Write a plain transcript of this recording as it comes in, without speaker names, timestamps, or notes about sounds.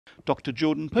Dr.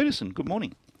 Jordan Peterson, good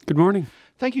morning. Good morning.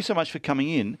 Thank you so much for coming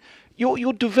in.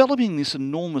 You're developing this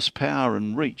enormous power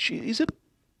and reach. Is it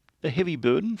a heavy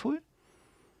burden for you?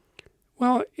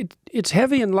 Well, it's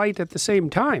heavy and light at the same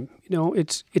time. You know,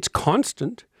 it's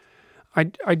constant.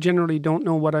 I generally don't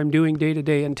know what I'm doing day to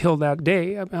day until that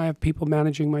day. I have people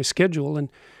managing my schedule, and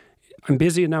I'm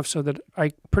busy enough so that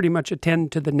I pretty much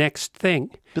attend to the next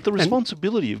thing. But the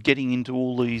responsibility of getting into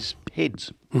all these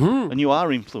heads, and you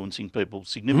are influencing people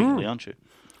significantly, aren't you?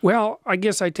 Well, I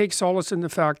guess I take solace in the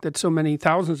fact that so many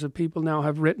thousands of people now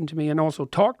have written to me and also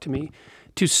talked to me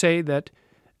to say that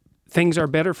things are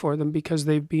better for them because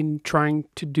they've been trying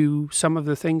to do some of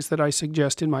the things that I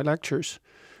suggest in my lectures.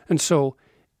 And so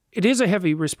it is a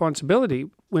heavy responsibility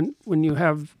when you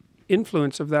have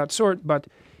influence of that sort, but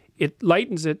it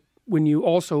lightens it when you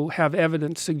also have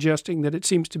evidence suggesting that it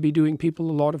seems to be doing people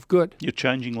a lot of good. You're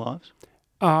changing lives?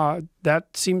 That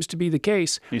seems to be the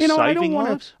case. You're saving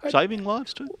lives? Saving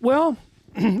lives too? Well,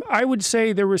 I would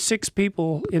say there were 6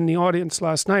 people in the audience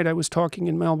last night. I was talking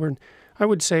in Melbourne. I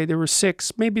would say there were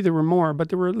 6, maybe there were more, but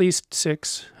there were at least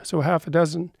 6, so half a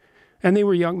dozen. And they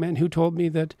were young men who told me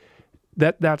that's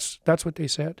what they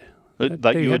said.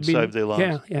 That you had saved their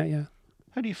lives? Yeah.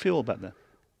 How do you feel about that?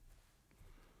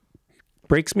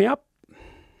 Breaks me up.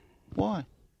 Why?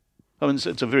 I mean,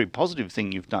 it's a very positive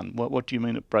thing you've done. What do you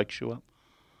mean it breaks you up?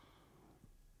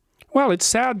 Well, it's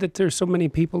sad that there's so many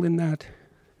people in that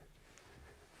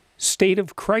state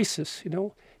of crisis, you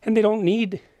know, and they don't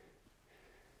need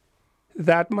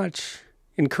that much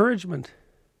encouragement.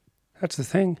 That's the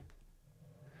thing.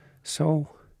 So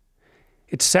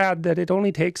it's sad that it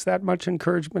only takes that much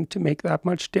encouragement to make that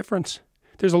much difference.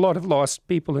 There's a lot of lost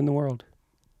people in the world.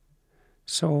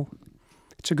 So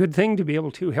it's a good thing to be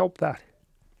able to help that.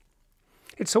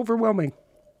 It's overwhelming.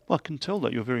 Well, I can tell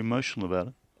that you're very emotional about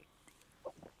it.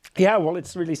 Yeah, well,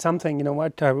 it's really something. You know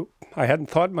what? I hadn't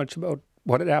thought much about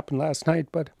what had happened last night,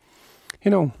 but,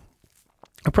 you know,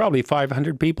 probably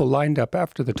 500 people lined up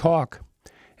after the talk,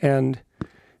 and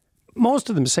most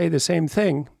of them say the same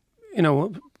thing. You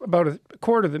know, about a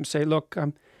quarter of them say, look,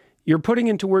 you're putting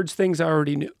into words things I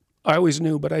already knew. I always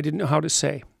knew, but I didn't know how to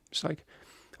say. It's like,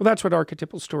 well, that's what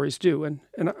archetypal stories do, and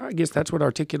I guess that's what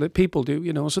articulate people do,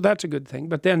 you know, so that's a good thing.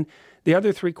 But then the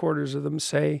other 3/4 of them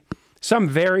say some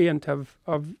variant of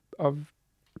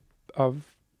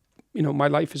you know, my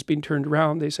life has been turned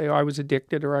around. They say, oh, I was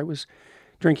addicted, or I was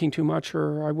drinking too much,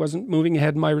 or I wasn't moving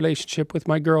ahead in my relationship with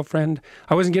my girlfriend.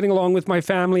 I wasn't getting along with my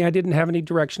family. I didn't have any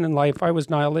direction in life. I was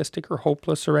nihilistic or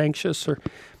hopeless or anxious or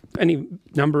any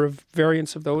number of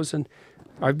variants of those. And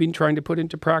I've been trying to put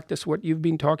into practice what you've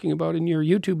been talking about in your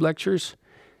YouTube lectures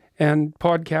and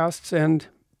podcasts,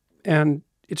 and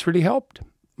it's really helped.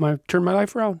 Turned my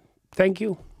life around. Thank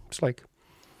you. It's like,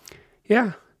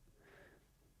 yeah.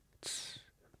 It's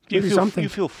really something. Do you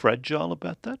feel fragile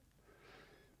about that?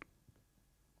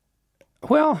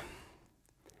 Well,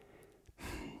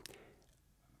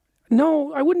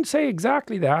 no, I wouldn't say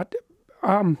exactly that.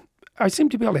 I seem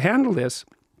to be able to handle this.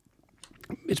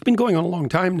 It's been going on a long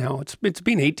time now. It's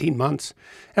been 18 months.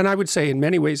 And I would say in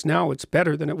many ways now it's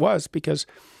better than it was, because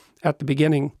at the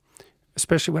beginning,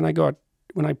 especially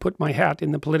when I put my hat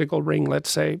in the political ring, let's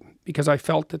say, because I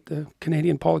felt that the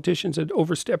Canadian politicians had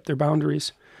overstepped their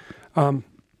boundaries,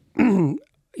 you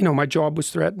know, my job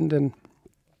was threatened, and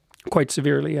quite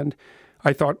severely, and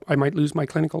I thought I might lose my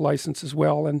clinical license as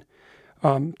well, and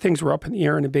things were up in the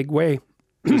air in a big way.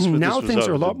 Now things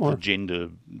are a lot more. Gender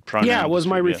pronoun. Yeah, it was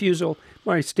my refusal,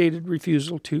 my stated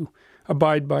refusal to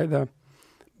abide by the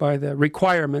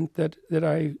requirement that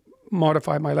I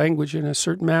modify my language in a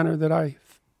certain manner that I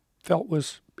felt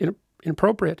was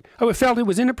inappropriate. I felt it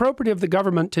was inappropriate of the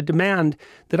government to demand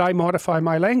that I modify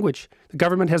my language. The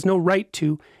government has no right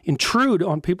to intrude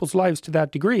on people's lives to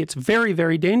that degree. It's very,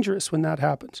 very dangerous when that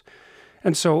happens.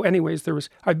 And so anyways,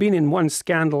 I've been in one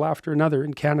scandal after another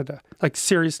in Canada, like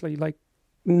seriously, like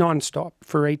nonstop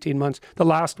for 18 months. The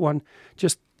last one,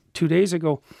 just 2 days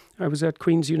ago, I was at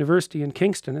Queen's University in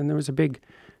Kingston, and there was a big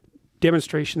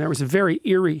demonstration. There was a very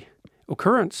eerie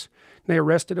occurrence. They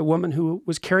arrested a woman who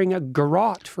was carrying a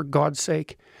garrote, for God's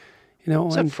sake. You know,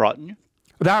 does that frighten you?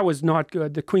 That was not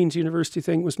good. The Queen's University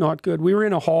thing was not good. We were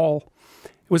in a hall.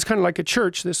 It was kind of like a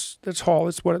church, this hall.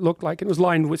 It's what it looked like. It was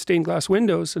lined with stained glass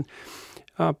windows, and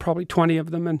probably 20 of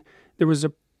them. And there was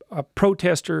a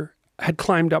protester had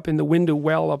climbed up in the window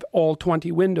well of all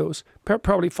 20 windows,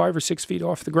 probably 5 or 6 feet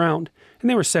off the ground. And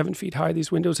they were 7 feet high,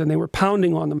 these windows, and they were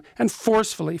pounding on them, and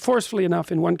forcefully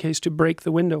enough in one case to break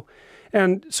the window.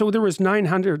 And so there was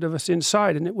 900 of us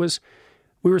inside, and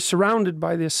we were surrounded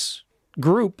by this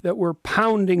group that were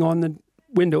pounding on the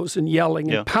windows and yelling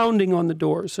and pounding on the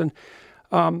doors. And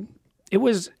It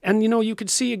was, and you could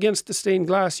see against the stained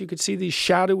glass, you could see these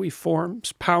shadowy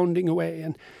forms pounding away,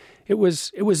 and it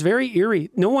was very eerie.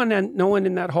 No one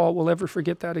in that hall will ever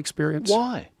forget that experience.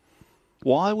 Why?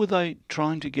 Why were they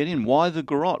trying to get in? Why the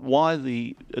garrote? Why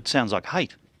the? It sounds like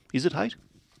hate. Is it hate?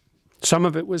 Some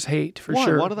of it was hate, for Why?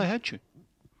 sure. Why do they hate you?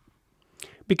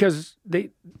 Because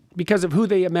of who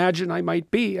they imagine I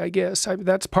might be, I guess.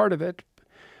 That's part of it.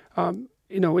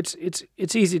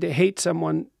 It's easy to hate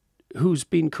someone who's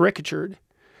been caricatured.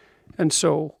 And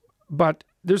so, but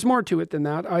there's more to it than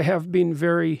that. I have been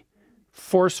very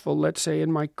forceful, let's say,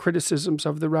 in my criticisms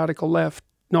of the radical left,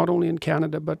 not only in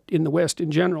Canada, but in the West in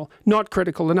general. Not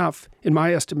critical enough, in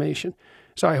my estimation.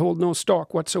 So I hold no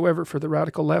stock whatsoever for the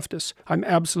radical leftists. I'm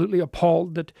absolutely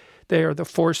appalled that they are the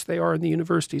force they are in the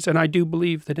universities. And I do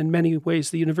believe that in many ways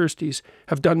the universities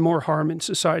have done more harm in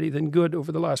society than good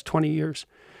over the last 20 years.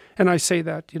 And I say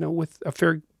that, with a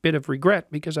fair bit of regret,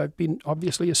 because I've been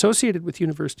obviously associated with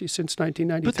universities since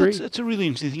 1993. But that's a really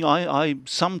interesting thing. I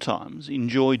sometimes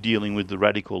enjoy dealing with the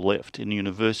radical left in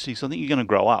universities. I think you're going to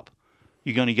grow up.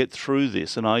 You're going to get through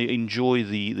this, and I enjoy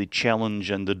the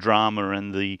challenge and the drama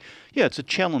and it's a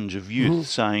challenge of youth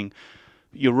saying,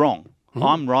 you're wrong.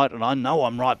 I'm right, and I know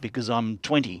I'm right because I'm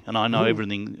 20 and I know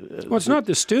everything. Well, it's not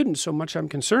the students so much I'm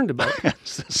concerned about.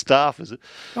 It's the staff, is it?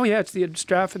 Oh yeah, it's the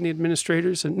staff and the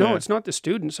administrators. And no, it's not the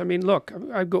students. I mean, look,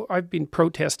 I've been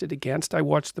protested against. I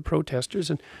watch the protesters,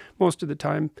 and most of the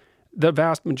time, the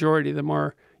vast majority of them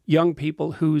are young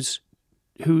people whose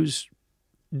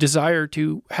desire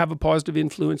to have a positive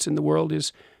influence in the world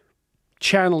is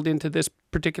channeled into this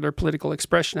particular political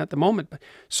expression at the moment. But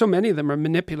so many of them are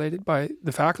manipulated by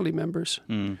the faculty members.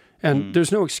 And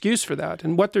there's no excuse for that.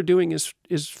 And what they're doing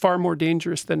is far more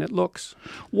dangerous than it looks.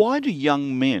 Why do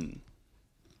young men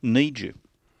need you?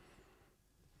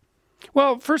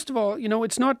 Well, first of all,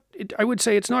 I would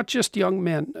say it's not just young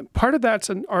men. Part of that's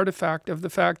an artifact of the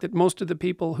fact that most of the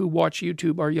people who watch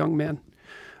YouTube are young men.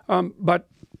 But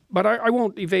I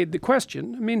won't evade the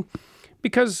question. I mean,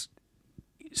 because,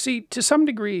 see, to some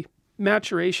degree,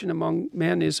 maturation among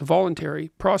men is a voluntary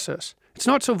process. It's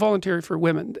not so voluntary for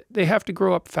women. They have to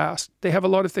grow up fast. They have a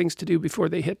lot of things to do before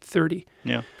they hit 30.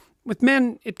 Yeah. With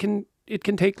men, it can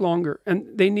take longer, and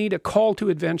they need a call to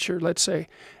adventure, let's say,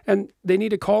 and they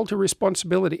need a call to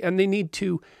responsibility, and they need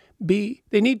to be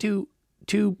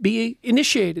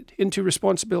initiated into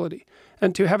responsibility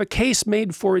and to have a case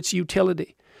made for its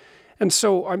utility. And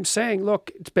so I'm saying, look,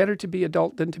 it's better to be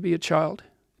adult than to be a child.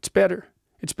 It's better.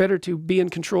 It's better to be in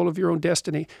control of your own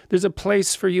destiny. There's a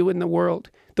place for you in the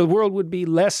world. The world would be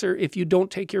lesser if you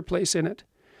don't take your place in it.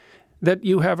 That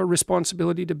you have a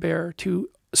responsibility to bear, to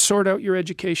sort out your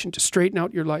education, to straighten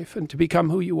out your life, and to become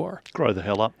who you are. Grow the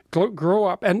hell up. Grow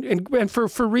up. And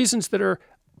for reasons that are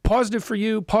positive for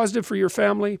you, positive for your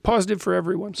family, positive for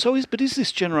everyone. But is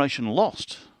this generation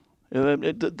lost?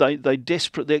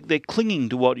 They're clinging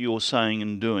to what you're saying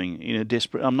and doing in a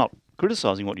desperate. I'm not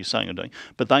criticising what you're saying and doing,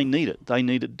 but they need it. They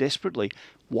need it desperately.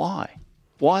 Why?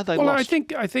 Why are they lost? Well,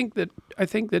 I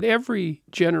think that every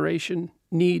generation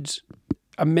needs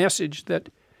a message that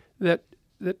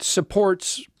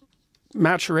supports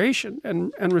maturation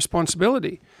and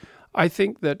responsibility. I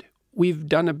think that we've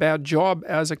done a bad job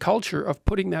as a culture of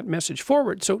putting that message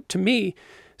forward. So to me,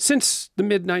 since the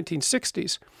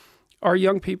mid-1960s, our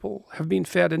young people have been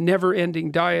fed a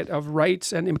never-ending diet of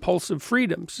rights and impulsive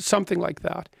freedoms, something like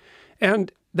that.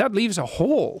 And that leaves a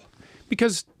hole,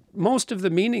 because most of the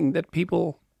meaning that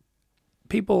people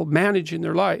manage in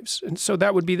their lives, and so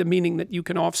that would be the meaning that you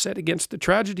can offset against the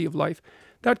tragedy of life,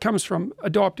 that comes from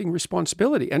adopting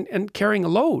responsibility and carrying a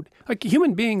load. Like,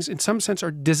 human beings, in some sense, are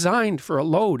designed for a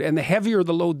load, and the heavier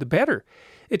the load, the better.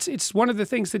 It's one of the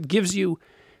things that gives you,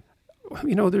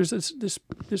 there's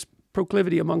this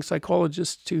proclivity among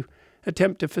psychologists to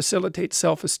attempt to facilitate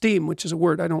self-esteem, which is a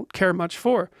word I don't care much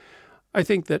for. I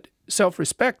think that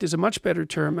self-respect is a much better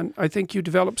term, and I think you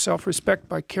develop self-respect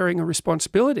by carrying a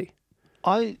responsibility.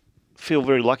 I feel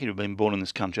very lucky to have been born in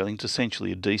this country. I think it's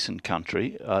essentially a decent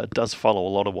country. It does follow a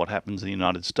lot of what happens in the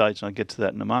United States, and I'll get to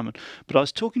that in a moment. But I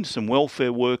was talking to some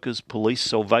welfare workers, police,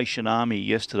 Salvation Army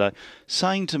yesterday,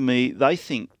 saying to me they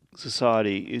think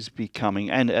society is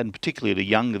becoming, and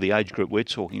particularly at the age group we're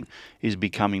talking, is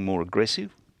becoming more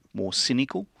aggressive, more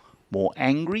cynical, more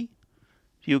angry.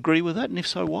 Do you agree with that? And if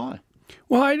so, why?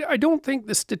 Well, I don't think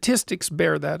the statistics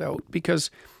bear that out,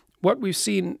 because what we've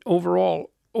seen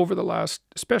overall over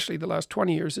especially the last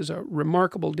 20 years, is a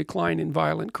remarkable decline in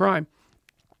violent crime.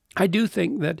 I do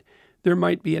think that there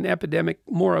might be an epidemic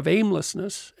more of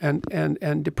aimlessness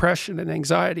and depression and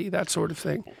anxiety, that sort of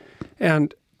thing.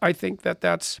 And I think that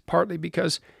that's partly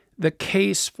because the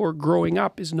case for growing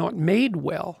up is not made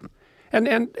well.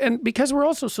 And because we're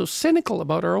also so cynical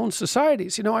about our own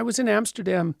societies. You know, I was in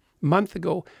Amsterdam a month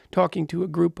ago talking to a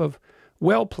group of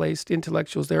well-placed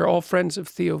intellectuals. They're all friends of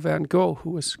Theo van Gogh,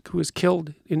 who was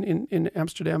killed in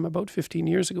Amsterdam about 15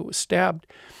 years ago, was stabbed.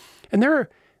 And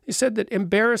they said that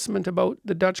embarrassment about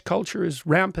the Dutch culture is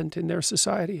rampant in their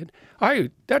society. And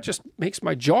that just makes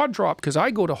my jaw drop, because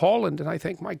I go to Holland and I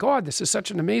think, my God, this is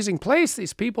such an amazing place.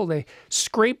 These people, they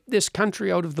scraped this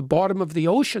country out of the bottom of the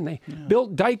ocean. They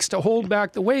built dikes to hold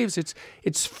back the waves.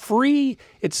 It's free,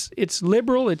 it's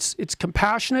liberal, it's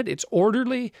compassionate, it's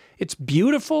orderly, it's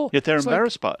beautiful. Yet they're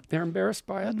embarrassed by it. They're embarrassed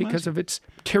by it because of its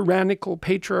tyrannical,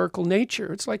 patriarchal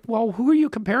nature. It's like, well, who are you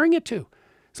comparing it to?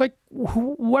 It's like,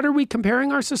 what are we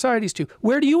comparing our societies to?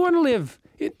 Where do you want to live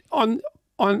on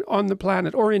the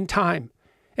planet or in time?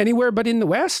 Anywhere but in the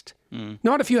West?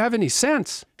 Not if you have any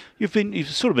sense. You've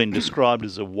sort of been described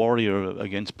as a warrior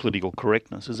against political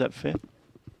correctness. Is that fair?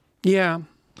 Yeah.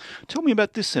 Tell me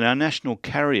about this then. Our national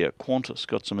carrier, Qantas,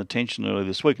 got some attention earlier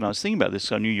this week, and I was thinking about this,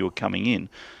 so I knew you were coming in.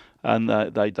 And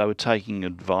they were taking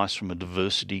advice from a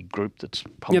diversity group that's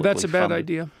publicly Yeah, that's a bad funded.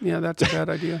 idea. Yeah, that's a bad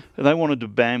idea. They wanted to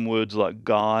ban words like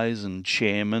guys and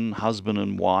chairman, husband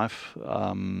and wife,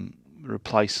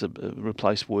 replace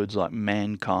words like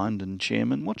mankind and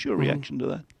chairman. What's your reaction to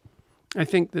that? I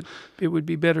think that it would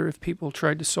be better if people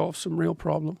tried to solve some real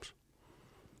problems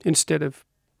instead of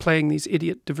playing these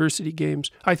idiot diversity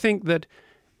games. I think that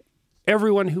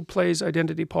everyone who plays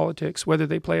identity politics, whether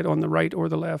they play it on the right or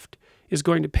the left, is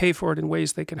going to pay for it in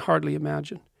ways they can hardly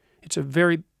imagine. It's a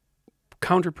very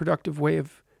counterproductive way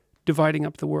of dividing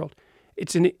up the world.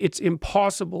 It's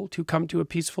impossible to come to a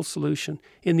peaceful solution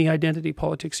in the identity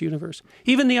politics universe.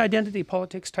 Even the identity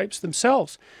politics types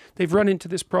themselves, they've run into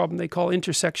this problem they call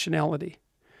intersectionality,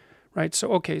 right?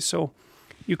 So, okay, so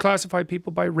you classify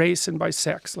people by race and by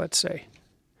sex, let's say.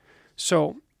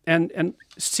 So, and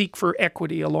seek for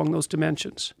equity along those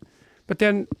dimensions. But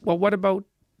then, well, what about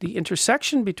the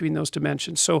intersection between those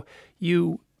dimensions? So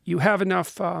you have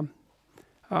enough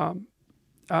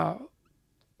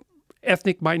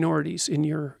ethnic minorities in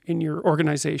your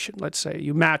organization, let's say.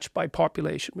 You match by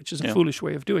population, which is a foolish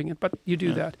way of doing it, but you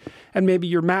do that. And maybe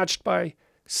you're matched by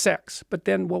sex. But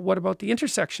then, well, what about the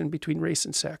intersection between race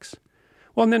and sex?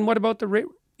 Well, and then what about the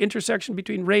intersection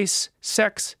between race,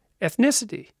 sex,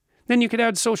 ethnicity? Then you could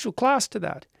add social class to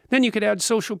that. Then you could add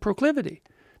social proclivity.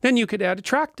 Then you could add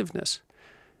attractiveness.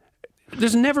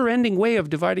 There's a never-ending way of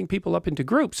dividing people up into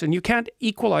groups, and you can't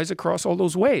equalize across all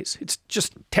those ways. It's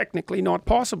just technically not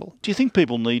possible. Do you think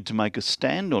people need to make a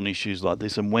stand on issues like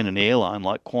this? And when an airline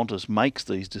like Qantas makes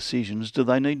these decisions, do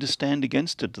they need to stand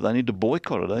against it? Do they need to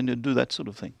boycott it? Do they need to do that sort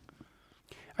of thing?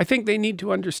 I think they need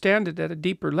to understand it at a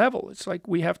deeper level. It's like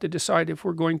we have to decide if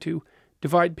we're going to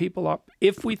divide people up,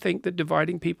 if we think that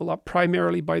dividing people up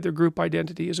primarily by their group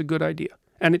identity is a good idea.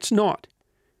 And it's not.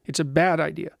 It's a bad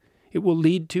idea. It will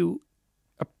lead to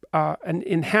an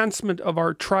enhancement of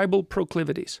our tribal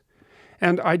proclivities.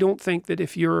 And I don't think that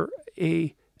if you're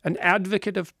an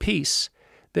advocate of peace,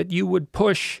 that you would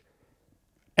push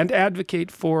and advocate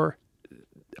for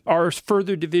our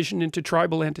further division into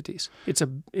tribal entities.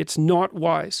 It's not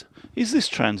wise. Is this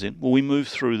transient? Will we move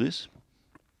through this?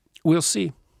 We'll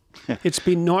see. It's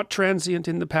been not transient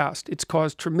in the past. It's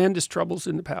caused tremendous troubles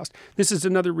in the past. This is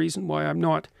another reason why I'm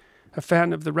not a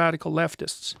fan of the radical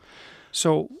leftists.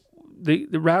 So the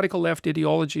radical left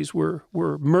ideologies were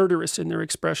murderous in their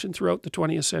expression throughout the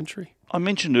 20th century. I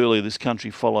mentioned earlier this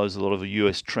country follows a lot of the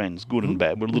US trends, good and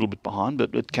bad. We're a little bit behind,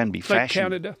 but it can be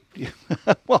fashion. Like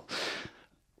Canada. Well,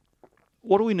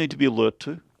 what do we need to be alert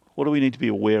to? What do we need to be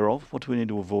aware of? What do we need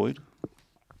to avoid?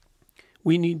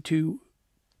 We need to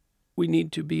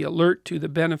be alert to the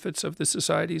benefits of the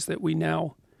societies that we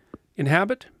now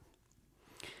inhabit.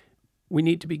 We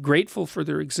need to be grateful for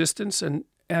their existence and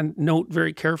note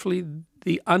very carefully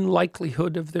the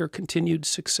unlikelihood of their continued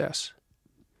success.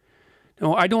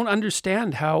 Now, I don't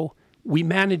understand how we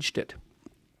managed it.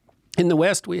 In the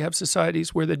West, we have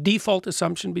societies where the default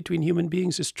assumption between human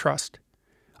beings is trust.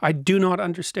 I do not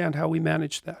understand how we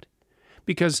managed that,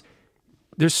 because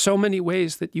there's so many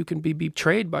ways that you can be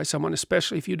betrayed by someone,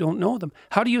 especially if you don't know them.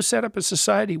 How do you set up a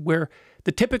society where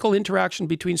the typical interaction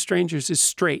between strangers is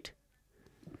straight?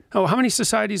 Oh, how many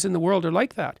societies in the world are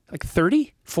like that? Like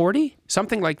 30, 40,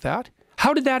 something like that?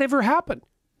 How did that ever happen?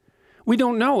 We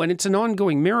don't know, and it's an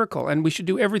ongoing miracle, and we should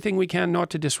do everything we can not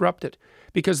to disrupt it,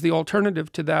 because the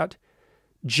alternative to that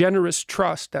generous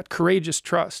trust, that courageous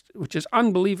trust, which is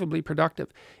unbelievably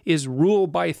productive, is rule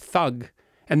by thug,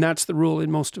 and that's the rule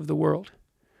in most of the world.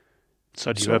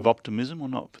 So do you have optimism or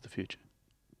not for the future?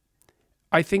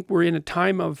 I think we're in a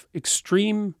time of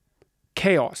extreme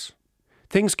chaos.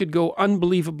 Things could go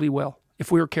unbelievably well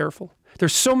if we were careful.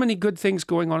 There's so many good things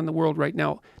going on in the world right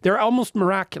now. They're almost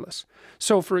miraculous.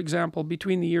 So, for example,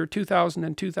 between the year 2000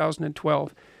 and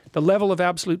 2012, the level of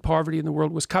absolute poverty in the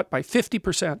world was cut by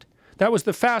 50%. That was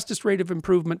the fastest rate of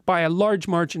improvement by a large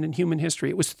margin in human history.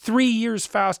 It was 3 years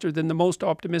faster than the most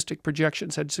optimistic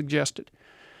projections had suggested.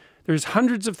 There's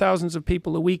hundreds of thousands of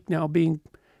people a week now being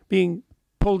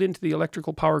pulled into the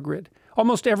electrical power grid.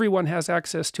 Almost everyone has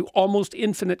access to almost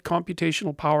infinite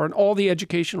computational power and all the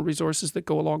educational resources that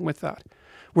go along with that.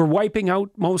 We're wiping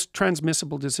out most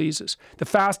transmissible diseases. The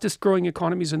fastest growing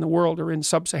economies in the world are in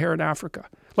sub-Saharan Africa.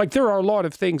 Like, there are a lot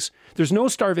of things. There's no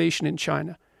starvation in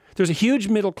China. There's a huge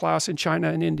middle class in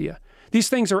China and India. These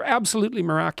things are absolutely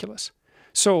miraculous.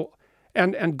 So,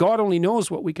 and God only knows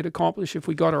what we could accomplish if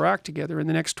we got our act together in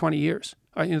the next 20 years.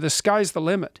 The sky's the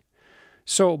limit.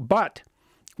 So, but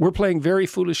we're playing very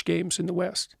foolish games in the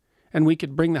West, and we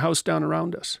could bring the house down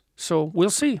around us. So we'll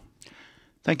see.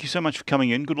 Thank you so much for coming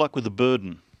in. Good luck with the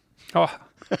burden. Oh,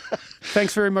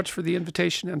 thanks very much for the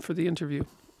invitation and for the interview.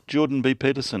 Jordan B.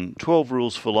 Peterson, 12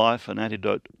 Rules for Life, an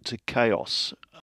Antidote to Chaos.